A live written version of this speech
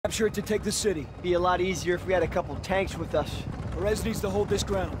capture it to take the city. Be a lot easier if we had a couple tanks with us. Perez needs to hold this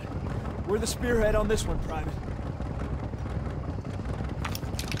ground. We're the spearhead on this one, Private.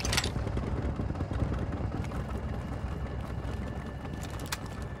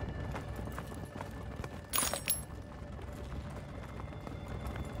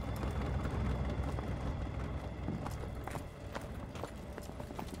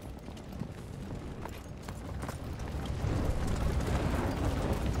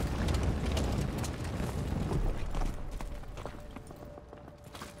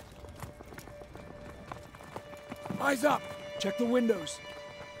 Eyes up! Check the windows.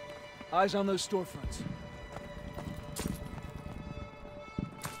 Eyes on those storefronts.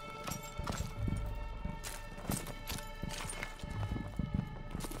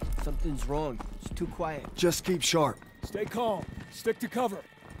 Something's wrong. It's too quiet. Just keep sharp. Stay calm. Stick to cover.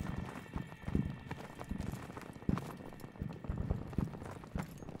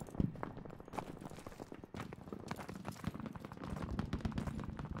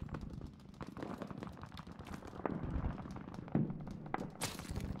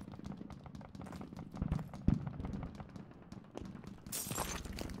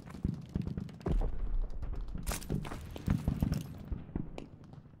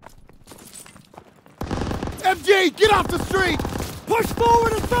 MG, get off the street! Push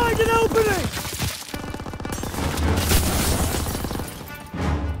forward and find an opening!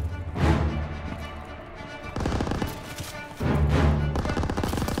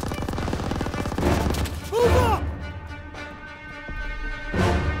 Move up!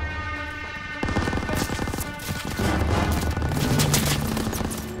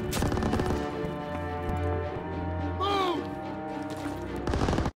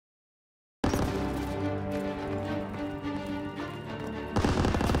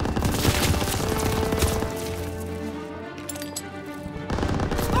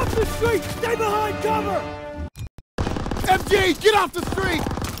 Stay behind cover! MG, get off the street!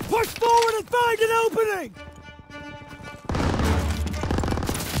 Push forward and find an opening!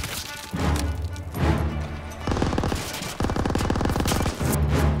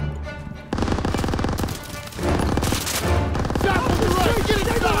 Shot from the right! Get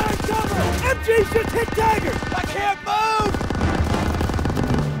Stay behind inside! cover! MG should hit dagger! I can't move!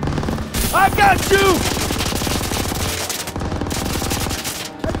 I got you!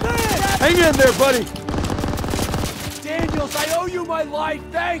 Hang in there, buddy! Daniels, I owe you my life,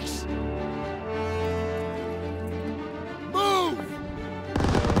 thanks! Move!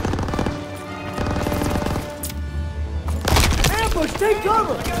 Ambush, take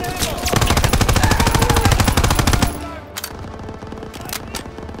cover!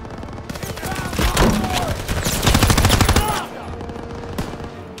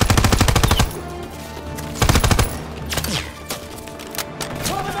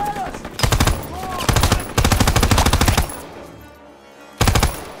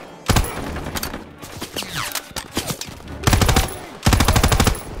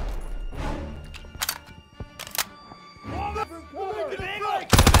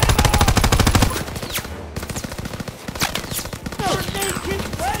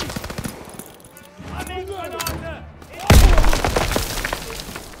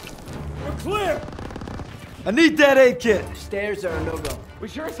 Clear! I need that aid kit! Stairs are a no-go. We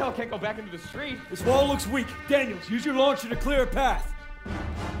sure as hell can't go back into the street. This wall looks weak. Daniels, use your launcher to clear a path.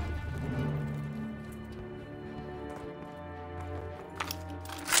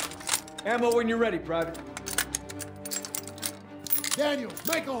 Ammo when you're ready, Private. Daniels,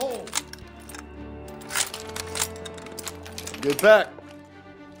 make a hole! Get back!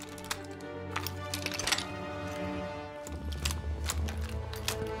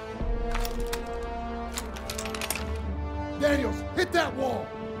 Daniels, hit that wall!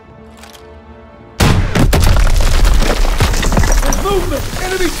 There's movement!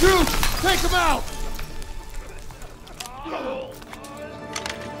 Enemy troops! Take them out!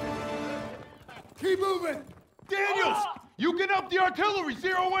 Keep moving! Daniels! You get up the artillery,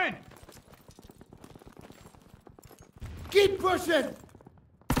 zero in! Keep pushing!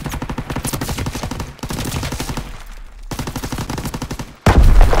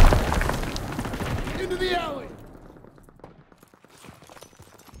 Into the alley!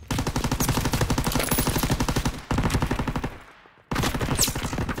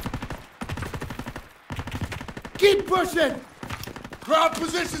 Keep pushing! Ground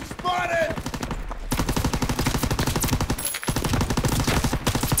position spotted!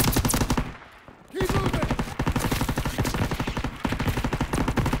 Keep moving!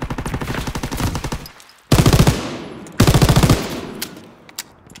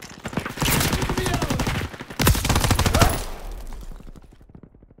 Into the alley!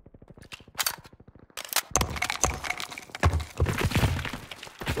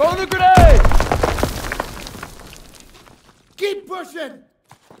 Throw the grenade! Keep pushing!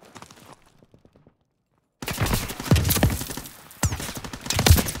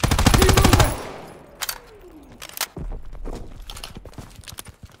 Keep moving!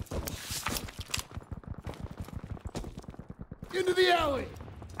 Into the alley!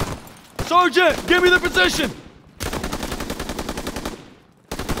 Sergeant, give me the position!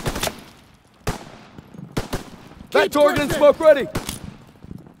 That target and smoke ready!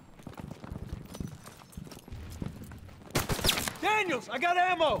 Daniels, I got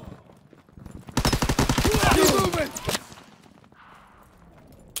ammo! Keep moving!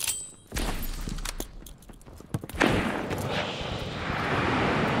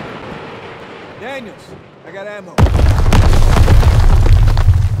 Daniels, I got ammo.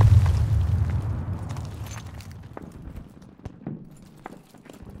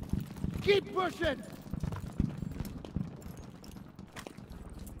 Keep pushing!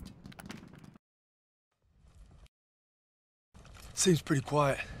 Seems pretty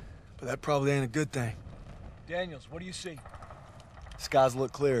quiet, but that probably ain't a good thing. Daniels, what do you see? Skies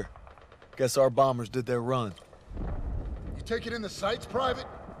look clear. Guess our bombers did their run. You taking in the sights, Private?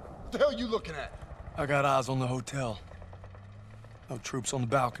 What the hell are you looking at? I got eyes on the hotel. No troops on the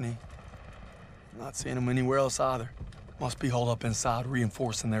balcony. Not seeing them anywhere else either. Must be holed up inside,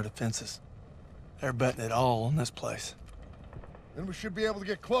 reinforcing their defenses. They're betting it all on this place. Then we should be able to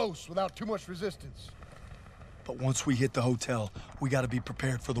get close without too much resistance. But once we hit the hotel, we gotta be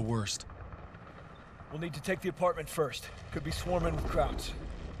prepared for the worst. We'll need to take the apartment first. Could be swarming with crowds.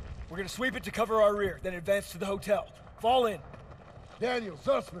 We're gonna sweep it to cover our rear, then advance to the hotel. Fall in. Daniel,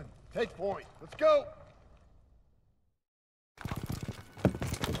 Zussman, take point. Let's go!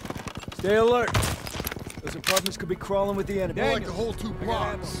 Stay alert. Those apartments could be crawling with the enemy. More like the whole 2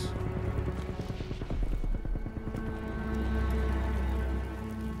 blocks.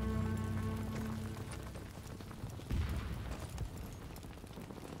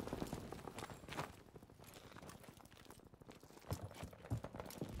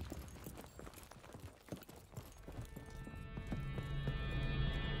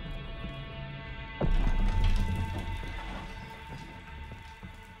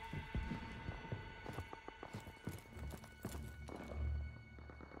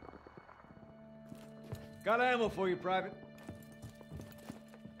 Got ammo for you, Private.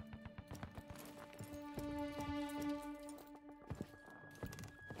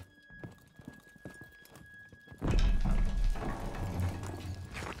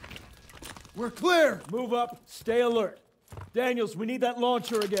 We're clear! Move up, stay alert. Daniels, we need that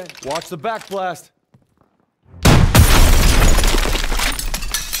launcher again. Watch the backblast.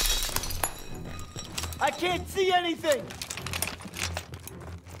 I can't see anything!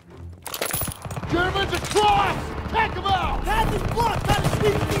 Germans across! Take them out! Path is blocked! Gotta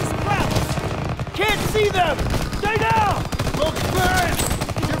sweep these crowds! Can't see them! Stay down! Smoke's clearing!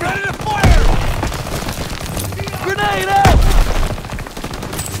 Get ready to fire! Grenade out!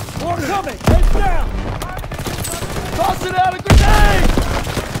 More coming! Heads down! Toss it out a grenade!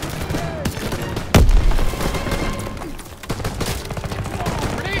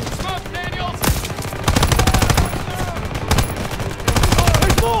 Grenade smoke, Daniels!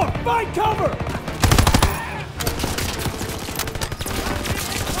 There's more! Find cover!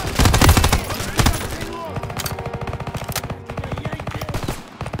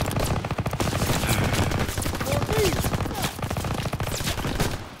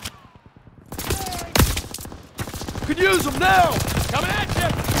 Could use them now! Coming at you!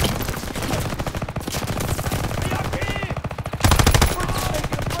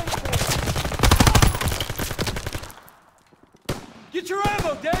 Get your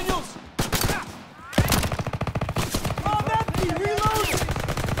ammo, Daniels! I'm empty! Reloading!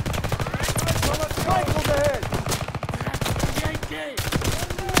 Rifles ahead!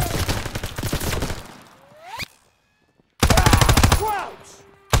 Crouch!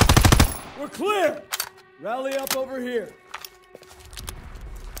 We're clear! Rally up over here.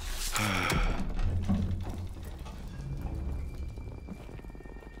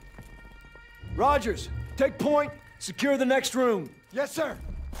 Rogers, take point. Secure the next room. Yes, sir!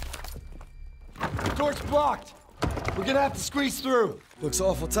 The door's blocked! We're gonna have to squeeze through! Looks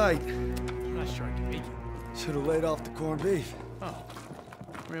awful tight. I'm not sure I can make it. Should have laid off the corned beef. Oh,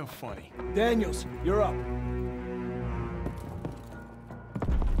 real funny. Daniels, you're up.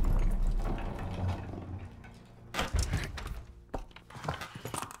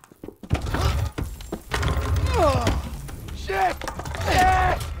 Shit!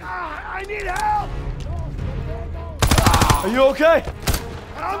 I need help! Are you okay?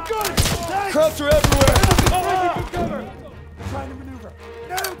 I'm good! Thanks! Crowds are everywhere. Cover! Trying to maneuver.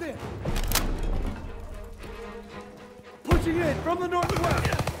 No! in! Pushing in from the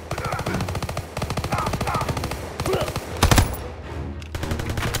northwest!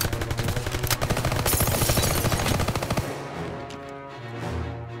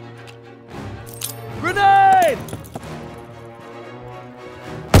 Grenade!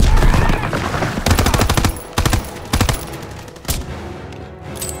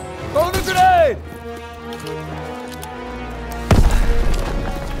 Throw the grenade!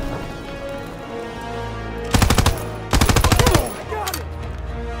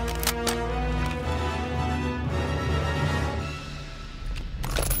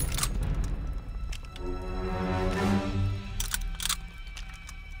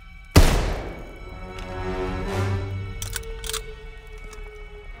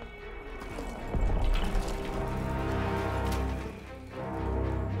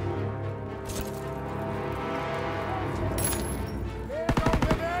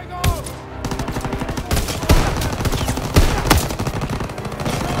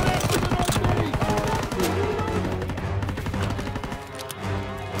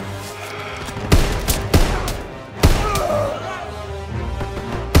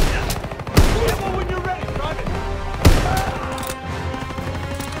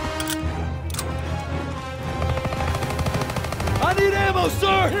 I need ammo,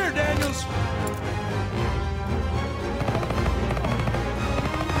 sir! Here, Daniels!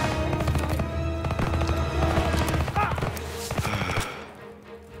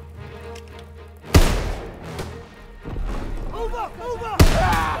 Move up! Move up!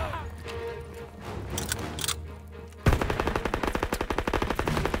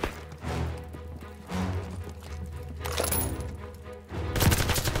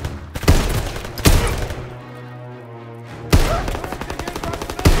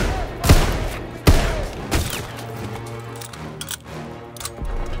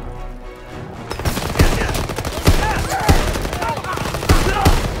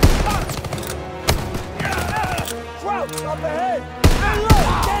 Up ahead!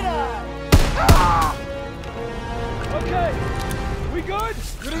 Okay, we good?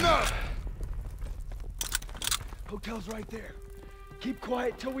 Good enough. Hotel's right there. Keep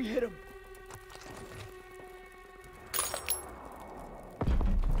quiet till we hit him.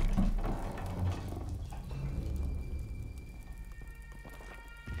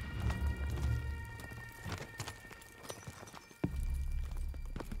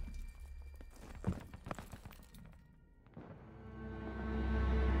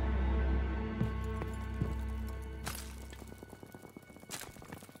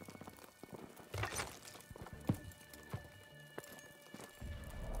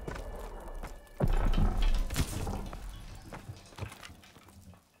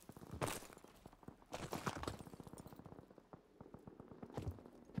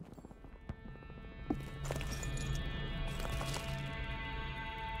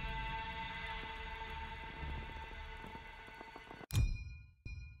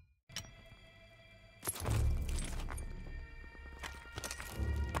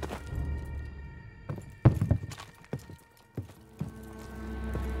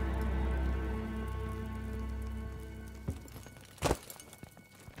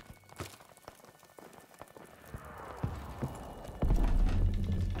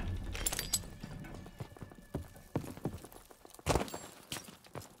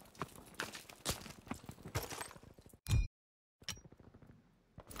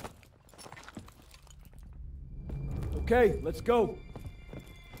 Okay, let's go.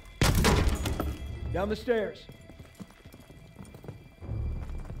 Down the stairs.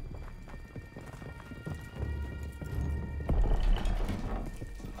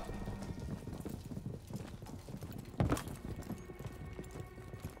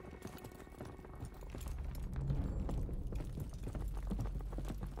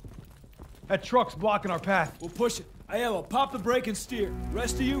 That truck's blocking our path. We'll push it. Aiello, pop the brake and steer.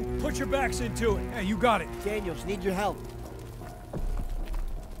 Rest of you, put your backs into it. Hey, you got it. Daniels, need your help.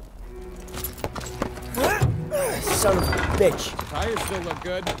 Son of a bitch. Tires still look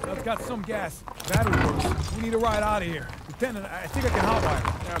good. I've got some gas. Battery works. We need a ride out of here. Lieutenant, I think I can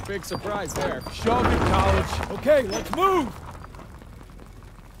hotwire. Yeah, big surprise there. Shove it, college. Okay, let's move!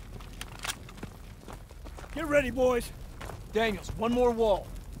 Get ready, boys. Daniels, one more wall.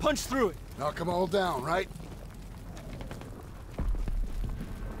 Punch through it. Knock them all down, right?